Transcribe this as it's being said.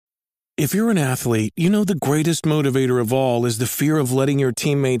If you're an athlete, you know the greatest motivator of all is the fear of letting your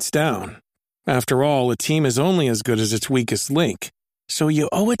teammates down. After all, a team is only as good as its weakest link. So you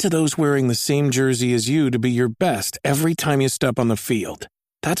owe it to those wearing the same jersey as you to be your best every time you step on the field.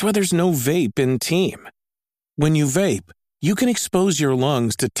 That's why there's no vape in team. When you vape, you can expose your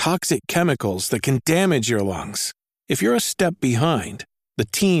lungs to toxic chemicals that can damage your lungs. If you're a step behind, the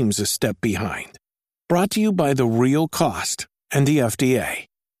team's a step behind. Brought to you by The Real Cost and the FDA.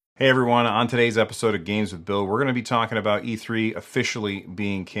 Hey everyone, on today's episode of Games with Bill, we're going to be talking about E3 officially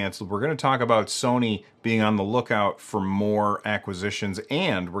being canceled. We're going to talk about Sony being on the lookout for more acquisitions,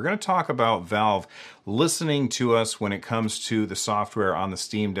 and we're going to talk about Valve listening to us when it comes to the software on the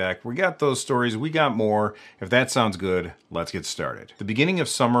Steam Deck. We got those stories, we got more. If that sounds good, let's get started. The beginning of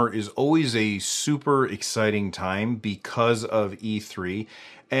summer is always a super exciting time because of E3.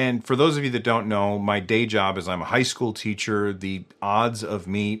 And for those of you that don't know, my day job is I'm a high school teacher. The odds of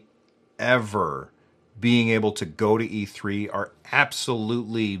me ever being able to go to E3 are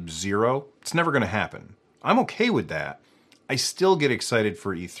absolutely zero. It's never going to happen. I'm okay with that. I still get excited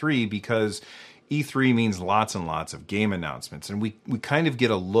for E3 because E3 means lots and lots of game announcements. And we kind of get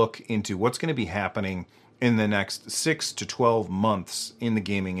a look into what's going to be happening in the next 6 to 12 months in the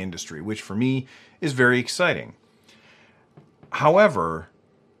gaming industry, which for me is very exciting. However,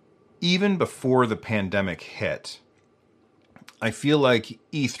 even before the pandemic hit, I feel like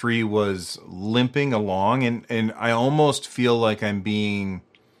E3 was limping along, and I almost feel like I'm being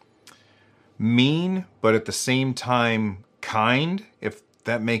mean, but at the same time kind, if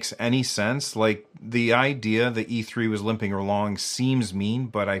that makes any sense. Like, the idea that E3 was limping along seems mean,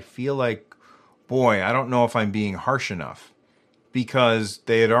 but I feel like, boy, I don't know if I'm being harsh enough, because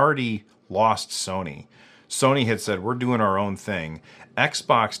they had already lost Sony. Sony had said, we're doing our own thing.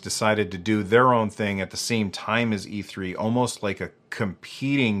 Xbox decided to do their own thing at the same time as E3, almost like a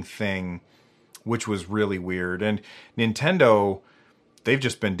competing thing, which was really weird. And Nintendo, they've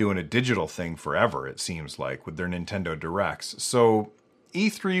just been doing a digital thing forever, it seems like, with their Nintendo Directs. So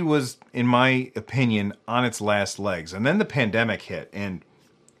E3 was, in my opinion, on its last legs. And then the pandemic hit, and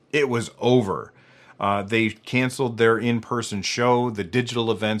it was over. They canceled their in-person show. The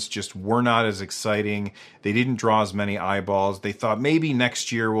digital events just were not as exciting. They didn't draw as many eyeballs. They thought maybe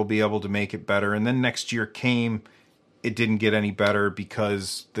next year we'll be able to make it better. And then next year came. It didn't get any better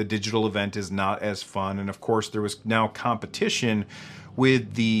because the digital event is not as fun. And of course, there was now competition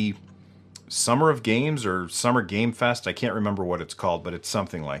with the Summer of Games or Summer Game Fest. I can't remember what it's called, but it's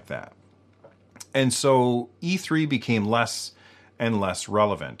something like that. And so E3 became less and less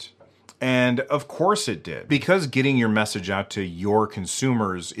relevant. And of course it did, because getting your message out to your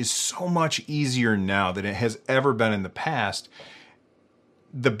consumers is so much easier now than it has ever been in the past.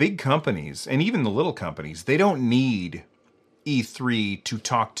 The big companies, and even the little companies, they don't need E3 to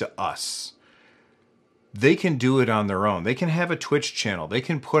talk to us. They can do it on their own. They can have a Twitch channel. They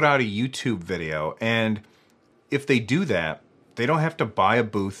can put out a YouTube video. And if they do that, they don't have to buy a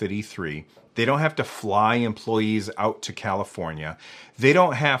booth at E3. They don't have to fly employees out to California. They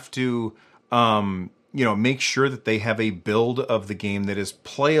don't have to, make sure that they have a build of the game that is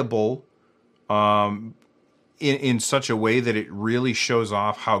playable in such a way that it really shows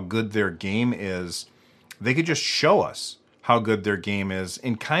off how good their game is. They could just show us how good their game is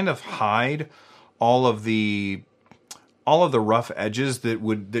and kind of hide all of the rough edges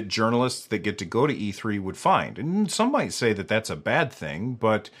that journalists that get to go to E3 would find. And some might say that that's a bad thing,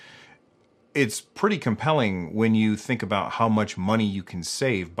 but it's pretty compelling when you think about how much money you can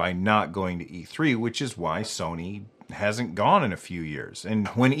save by not going to E3, which is why Sony hasn't gone in a few years. And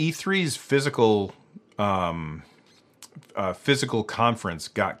when E3's physical conference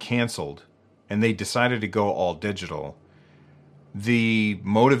got canceled and they decided to go all digital, the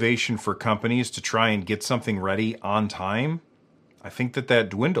motivation for companies to try and get something ready on time, I think that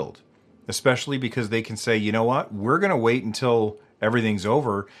dwindled, especially because they can say, you know what, we're going to wait until everything's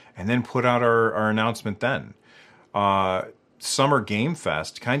over and then put out our announcement then. Summer Game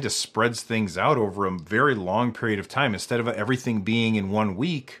Fest kind of spreads things out over a very long period of time. Instead of everything being in 1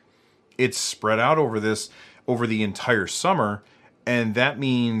 week, it's spread out over the entire summer. And that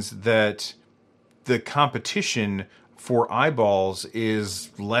means that the competition for eyeballs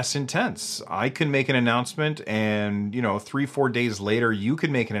is less intense. I can make an announcement and, 3-4 days later, you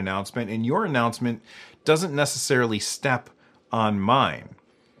can make an announcement, and your announcement doesn't necessarily step on mine.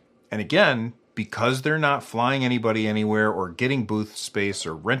 And again, because they're not flying anybody anywhere or getting booth space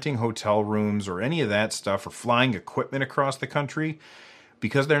or renting hotel rooms or any of that stuff or flying equipment across the country,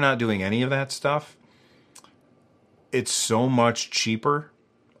 because they're not doing any of that stuff, it's so much cheaper.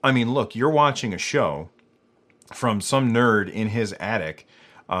 I mean, look, you're watching a show from some nerd in his attic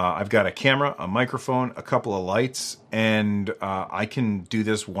I've got a camera, a microphone, a couple of lights, and I can do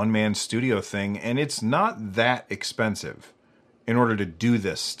this one-man studio thing, and it's not that expensive in order to do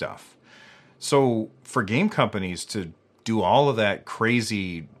this stuff. So for game companies to do all of that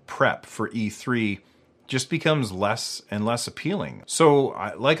crazy prep for E3 just becomes less and less appealing. So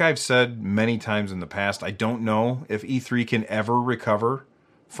like I've said many times in the past, I don't know if E3 can ever recover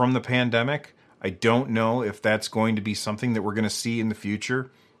from the pandemic. I don't know if that's going to be something that we're going to see in the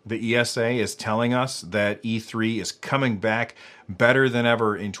future. The ESA is telling us that E3 is coming back better than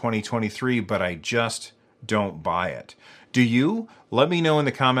ever in 2023, but I just don't buy it. Do you? Let me know in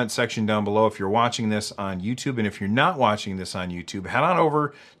the comment section down below if you're watching this on YouTube. And if you're not watching this on YouTube, head on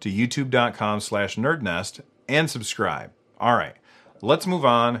over to youtube.com/nerdnest and subscribe. All right, let's move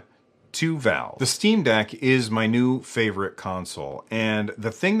on to Valve. The Steam Deck is my new favorite console. And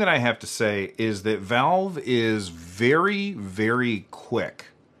the thing that I have to say is that Valve is very, very quick.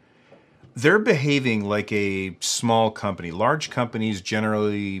 They're behaving like a small company. Large companies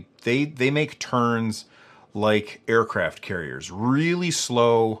generally, they make turns like aircraft carriers, really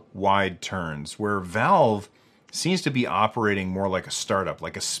slow, wide turns, where Valve seems to be operating more like a startup,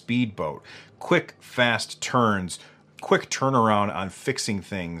 like a speedboat. Quick, fast turns, quick turnaround on fixing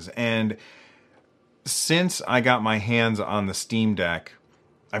things. And since I got my hands on the Steam Deck,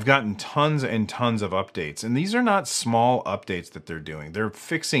 I've gotten tons and tons of updates. And these are not small updates that they're doing. They're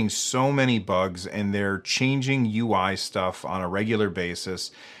fixing so many bugs, and they're changing UI stuff on a regular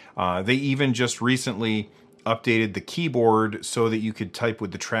basis. They even just recently updated the keyboard so that you could type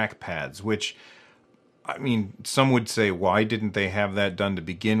with the trackpads, which, I mean, some would say, why didn't they have that done to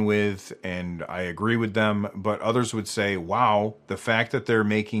begin with? And I agree with them, but others would say, wow, the fact that they're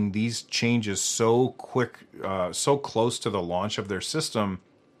making these changes so quick, so close to the launch of their system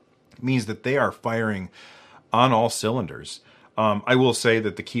means that they are firing on all cylinders. I will say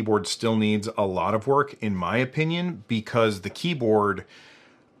that the keyboard still needs a lot of work, in my opinion, because the keyboard,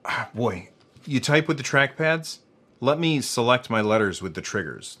 boy, you type with the trackpads. Let me select my letters with the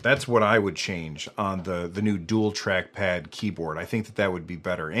triggers. That's what I would change on the new dual trackpad keyboard. I think that would be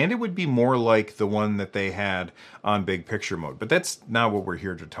better. And it would be more like the one that they had on Big Picture Mode. But that's not what we're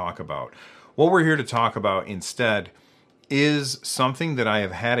here to talk about. What we're here to talk about instead is something that I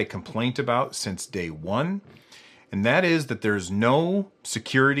have had a complaint about since day one. And that is that there's no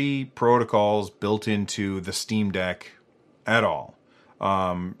security protocols built into the Steam Deck at all.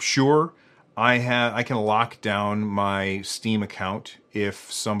 Sure, I can lock down my Steam account.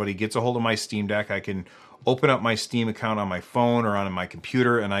 If somebody gets a hold of my Steam Deck, I can open up my Steam account on my phone or on my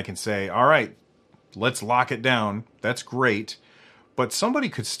computer, and I can say, all right, let's lock it down. That's great. But somebody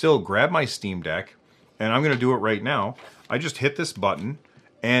could still grab my Steam Deck, and I'm going to do it right now. I just hit this button,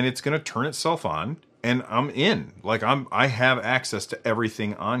 and it's going to turn itself on, and I'm in. Like, I have access to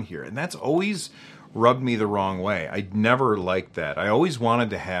everything on here, and that's always rubbed me the wrong way. I never liked that. I always wanted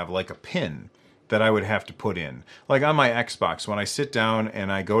to have like a PIN that I would have to put in. Like on my Xbox, when I sit down and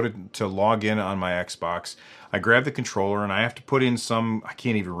I go to log in on my Xbox, I grab the controller and I have to put in some, I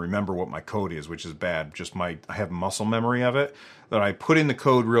can't even remember what my code is, which is bad. Just I have muscle memory of it, that I put in the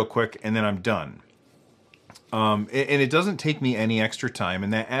code real quick and then I'm done. And it doesn't take me any extra time.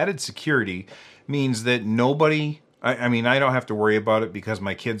 And that added security means that nobody, I mean, I don't have to worry about it because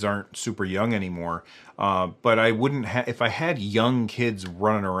my kids aren't super young anymore. But I wouldn't if I had young kids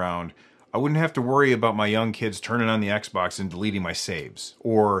running around, I wouldn't have to worry about my young kids turning on the Xbox and deleting my saves,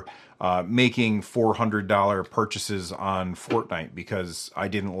 or making $400 purchases on Fortnite because I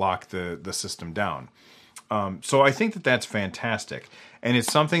didn't lock the system down. So I think that that's fantastic. And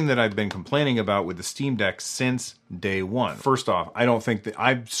it's something that I've been complaining about with the Steam Deck since day one. First off, I don't think that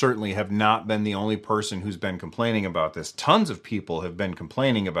I certainly have not been the only person who's been complaining about this. Tons of people have been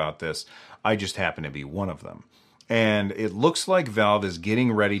complaining about this. I just happen to be one of them. And it looks like Valve is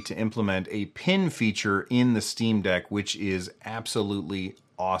getting ready to implement a pin feature in the Steam Deck, which is absolutely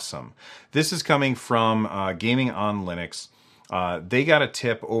awesome. This is coming from Gaming on Linux. They got a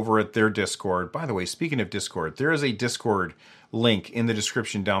tip over at their Discord. By the way, speaking of Discord, there is a Discord link in the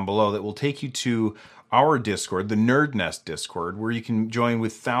description down below that will take you to our Discord, the Nerd Nest Discord, where you can join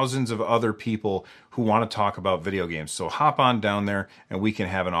with thousands of other people who want to talk about video games. So hop on down there and we can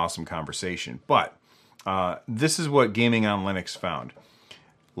have an awesome conversation. But this is what Gaming on Linux found.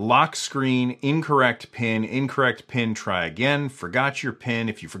 Lock screen, incorrect pin, try again, forgot your pin.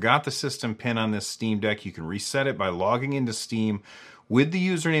 If you forgot the system pin on this Steam Deck, you can reset it by logging into Steam with the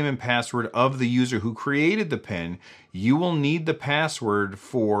username and password of the user who created the pin. You will need the password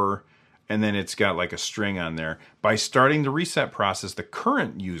for, and then it's got like a string on there. By starting the reset process, the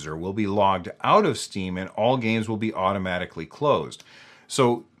current user will be logged out of Steam and all games will be automatically closed.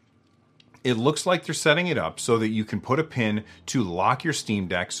 So it looks like they're setting it up so that you can put a pin to lock your Steam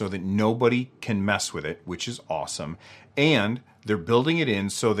Deck so that nobody can mess with it, which is awesome. And they're building it in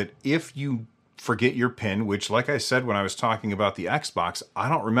so that if you forget your pin, which, like I said when I was talking about the Xbox, I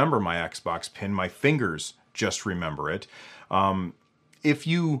don't remember my Xbox pin. My fingers just remember it. If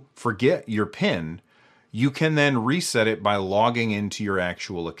you forget your pin, you can then reset it by logging into your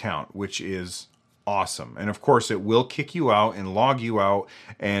actual account, which is awesome. And of course, it will kick you out and log you out,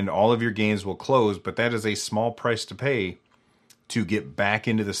 and all of your games will close, but that is a small price to pay to get back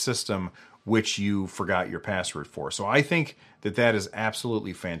into the system which you forgot your password for. So I think that that is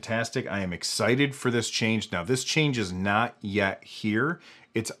absolutely fantastic. I am excited for this change. Now, this change is not yet here.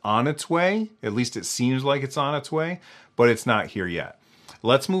 It's on its way. At least it seems like it's on its way, but it's not here yet.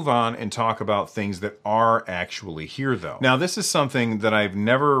 Let's move on and talk about things that are actually here, though. Now, this is something that I've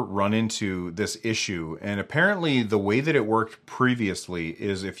never run into this issue, and apparently the way that it worked previously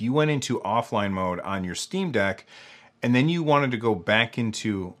is if you went into offline mode on your Steam Deck and then you wanted to go back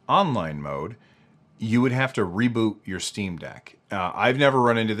into online mode, you would have to reboot your Steam Deck. I've never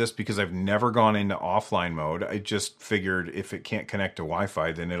run into this because I've never gone into offline mode. I just figured if it can't connect to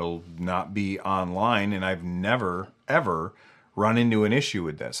Wi-Fi, then it'll not be online, and I've never, ever run into an issue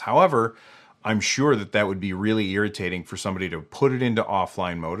with this. However, I'm sure that that would be really irritating for somebody to put it into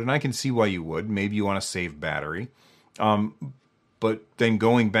offline mode, and I can see why you would. Maybe you want to save battery. But then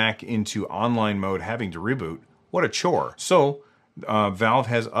going back into online mode, having to reboot, what a chore. So Valve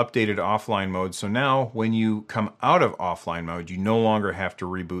has updated offline mode, so now when you come out of offline mode, you no longer have to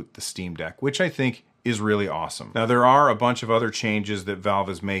reboot the Steam Deck, which I think is really awesome. Now, there are a bunch of other changes that Valve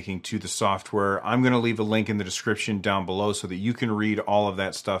is making to the software. I'm going to leave a link in the description down below so that you can read all of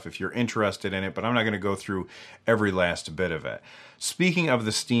that stuff if you're interested in it, but I'm not going to go through every last bit of it. Speaking of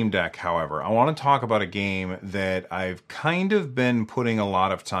the Steam Deck, however, I want to talk about a game that I've kind of been putting a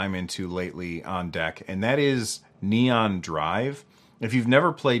lot of time into lately on deck, and that is Neon Drive. If you've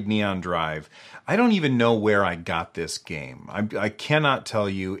never played Neon Drive, I don't even know where I got this game. I cannot tell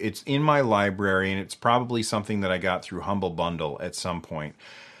you. It's in my library, and it's probably something that I got through Humble Bundle at some point.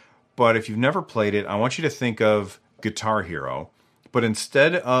 But if you've never played it, I want you to think of Guitar Hero. But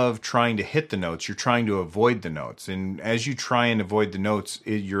instead of trying to hit the notes, you're trying to avoid the notes. And as you try and avoid the notes,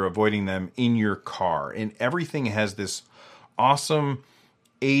 you're avoiding them in your car. And everything has this awesome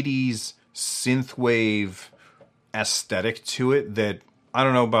 80s synthwave aesthetic to it that, I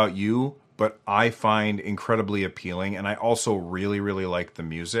don't know about you, but I find incredibly appealing. And I also really, really like the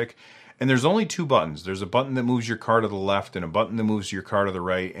music. And there's only two buttons. There's a button that moves your car to the left and a button that moves your car to the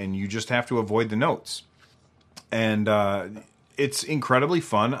right. And you just have to avoid the notes. And it's incredibly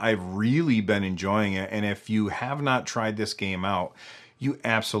fun. I've really been enjoying it. And if you have not tried this game out, you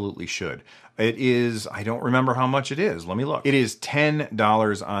absolutely should. It is, I don't remember how much it is. Let me look. It is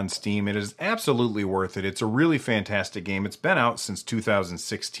 $10 on Steam. It is absolutely worth it. It's a really fantastic game. It's been out since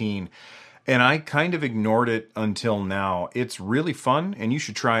 2016. And I kind of ignored it until now. It's really fun, and you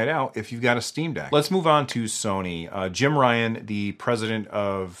should try it out if you've got a Steam Deck. Let's move on to Sony. Jim Ryan, the president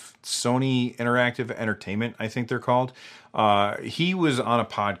of Sony Interactive Entertainment, I think they're called, he was on a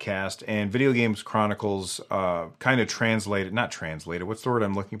podcast, and Video Games Chronicles kind of transcribed.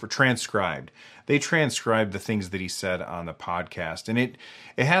 They transcribed the things that he said on the podcast, and it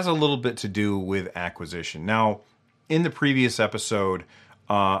has a little bit to do with acquisition. Now, in the previous episode,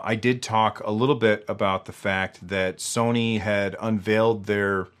 I did talk a little bit about the fact that Sony had unveiled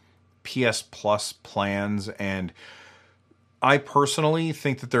their PS Plus plans, and I personally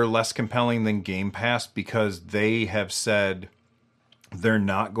think that they're less compelling than Game Pass because they have said they're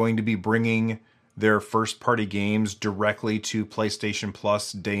not going to be bringing their first-party games directly to PlayStation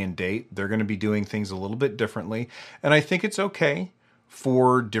Plus day and date. They're going to be doing things a little bit differently, and I think it's okay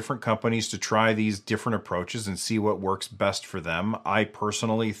for different companies to try these different approaches and see what works best for them. I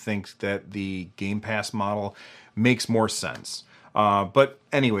personally think that the Game Pass model makes more sense. But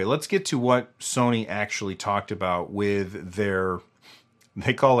anyway, let's get to what Sony actually talked about with their,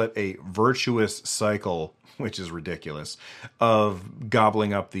 they call it a virtuous cycle, which is ridiculous, of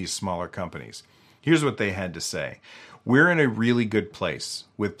gobbling up these smaller companies. Here's what they had to say. We're in a really good place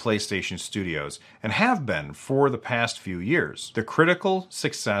with PlayStation Studios and have been for the past few years. The critical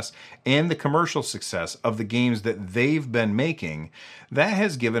success and the commercial success of the games that they've been making, that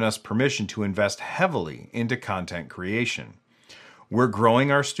has given us permission to invest heavily into content creation. We're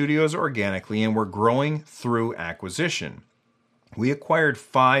growing our studios organically, and we're growing through acquisition. We acquired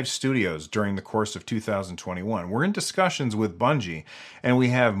 5 studios during the course of 2021. We're in discussions with Bungie, and we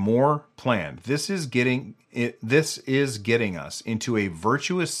have more planned. This is getting us into a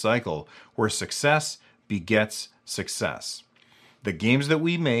virtuous cycle where success begets success. The games that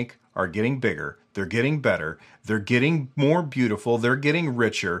we make are getting bigger. They're getting better. They're getting more beautiful. They're getting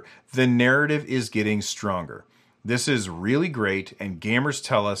richer. The narrative is getting stronger. This is really great, and gamers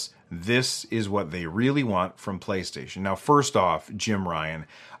tell us this is what they really want from PlayStation. Now, first off, Jim Ryan,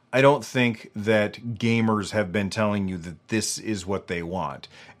 I don't think that gamers have been telling you that this is what they want.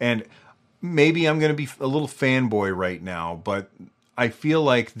 And maybe I'm going to be a little fanboy right now, but I feel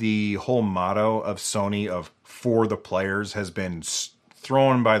like the whole motto of Sony of for the players has been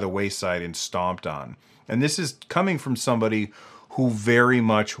thrown by the wayside and stomped on. And this is coming from somebody who very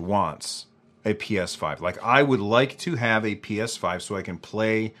much wants a PS5. Like, I would like to have a PS5 so I can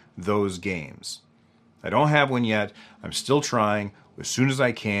play those games. I don't have one yet. I'm still trying. As soon as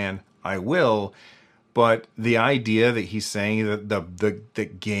I can, I will. But the idea that he's saying that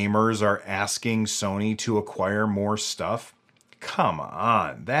that gamers are asking Sony to acquire more stuff, come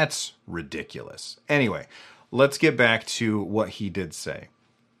on, that's ridiculous. Anyway, let's get back to what he did say.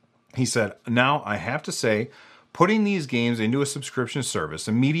 He said, now I have to say, putting these games into a subscription service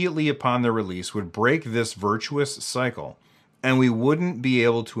immediately upon their release would break this virtuous cycle, and we wouldn't be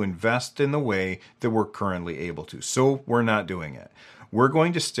able to invest in the way that we're currently able to. So we're not doing it. We're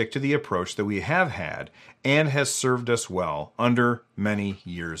going to stick to the approach that we have had and has served us well under many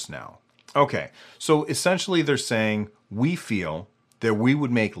years now. Okay, so essentially they're saying we feel that we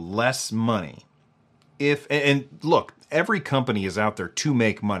would make less money if, and look, every company is out there to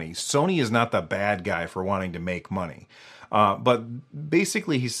make money. Sony is not the bad guy for wanting to make money. But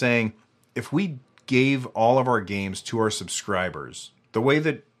basically he's saying if we gave all of our games to our subscribers, the way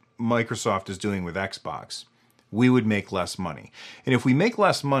that Microsoft is doing with Xbox, we would make less money. And if we make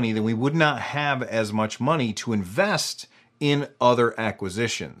less money, then we would not have as much money to invest in other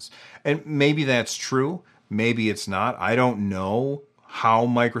acquisitions. And maybe that's true. Maybe it's not. I don't know how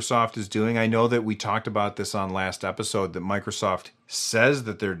Microsoft is doing. I know that we talked about this on last episode, that Microsoft says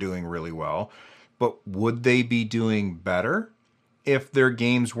that they're doing really well, but would they be doing better if their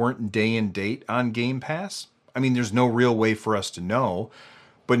games weren't day and date on Game Pass? I mean, there's no real way for us to know,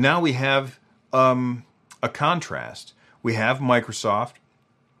 but now we have a contrast. We have Microsoft,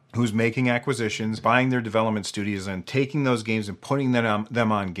 who's making acquisitions, buying their development studios, and taking those games and putting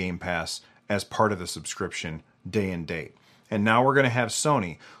them on Game Pass as part of the subscription day and date. And now we're going to have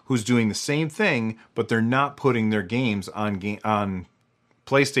Sony, who's doing the same thing, but they're not putting their games on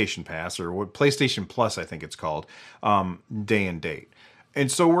PlayStation Pass, or what PlayStation Plus, I think it's called, day and date.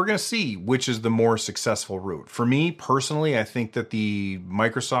 And so we're going to see which is the more successful route. For me personally, I think that the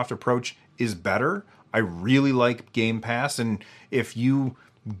Microsoft approach is better. I really like Game Pass, and if you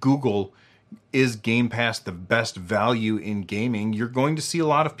Google, is Game Pass the best value in gaming, you're going to see a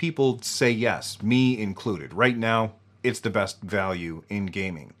lot of people say yes, me included. Right now, it's the best value in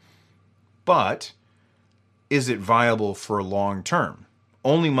gaming. But is it viable for long term?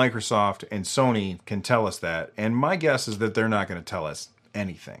 Only Microsoft and Sony can tell us that, and my guess is that they're not going to tell us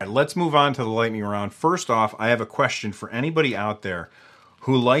anything. Right, let's move on to the lightning round. First off, I have a question for anybody out there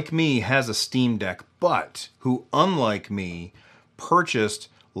who, like me, has a Steam Deck, but who, unlike me, purchased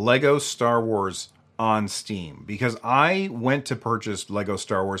Lego Star Wars on Steam. Because I went to purchase Lego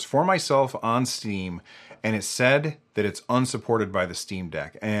Star Wars for myself on Steam, and it said that it's unsupported by the Steam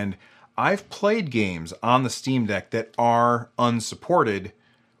Deck. And I've played games on the Steam Deck that are unsupported,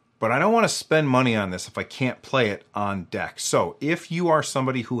 but I don't want to spend money on this if I can't play it on deck. So if you are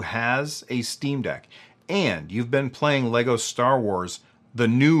somebody who has a Steam Deck and you've been playing Lego Star Wars, the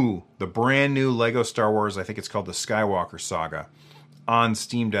brand new Lego Star Wars, I think it's called the Skywalker Saga, on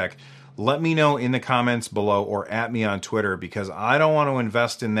Steam Deck, let me know in the comments below or at me on Twitter, because I don't want to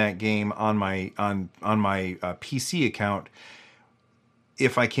invest in that game on my PC account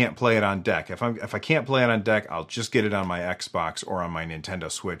if I can't play it on deck. If I can't play it on deck, I'll just get it on my Xbox or on my Nintendo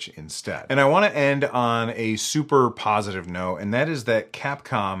Switch instead. And I want to end on a super positive note, and that is that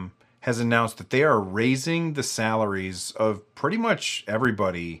Capcom has announced that they are raising the salaries of pretty much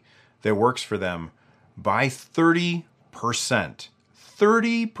everybody that works for them by 30%.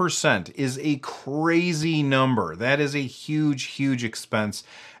 30% is a crazy number. That is a huge, huge expense.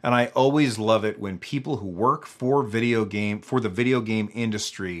 And I always love it when people who work for the video game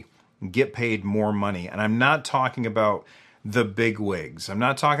industry get paid more money. And I'm not talking about the big wigs. I'm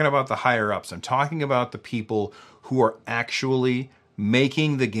not talking about the higher ups. I'm talking about the people who are actually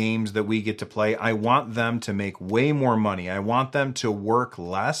making the games that we get to play. I want them to make way more money. I want them to work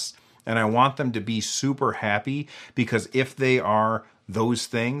less, and I want them to be super happy, because if they are those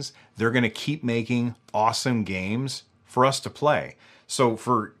things, they're going to keep making awesome games for us to play. So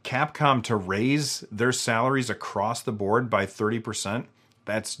for Capcom to raise their salaries across the board by 30%,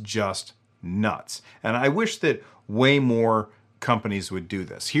 that's just nuts. And I wish that way more companies would do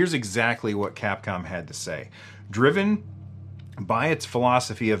this. Here's exactly what Capcom had to say. Driven by its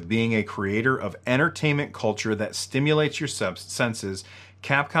philosophy of being a creator of entertainment culture that stimulates your senses,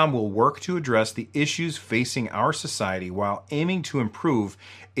 Capcom will work to address the issues facing our society while aiming to improve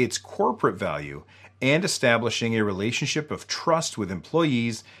its corporate value and establishing a relationship of trust with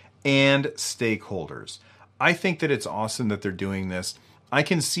employees and stakeholders. I think that it's awesome that they're doing this. I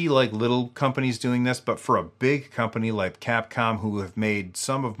can see like little companies doing this, but for a big company like Capcom, who have made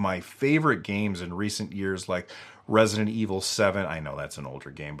some of my favorite games in recent years, like Resident Evil 7, I know that's an older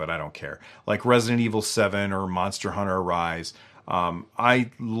game, but I don't care. Like Resident Evil 7 or Monster Hunter Rise,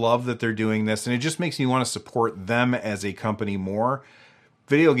 I love that they're doing this, and it just makes me want to support them as a company more.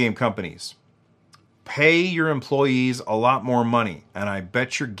 Video game companies, pay your employees a lot more money, and I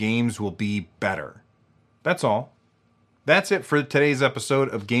bet your games will be better. That's all. That's it for today's episode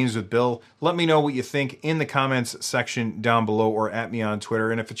of Games with Bill. Let me know what you think in the comments section down below or at me on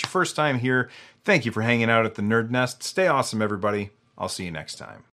Twitter. And if it's your first time here, thank you for hanging out at the Nerd Nest. Stay awesome, everybody. I'll see you next time.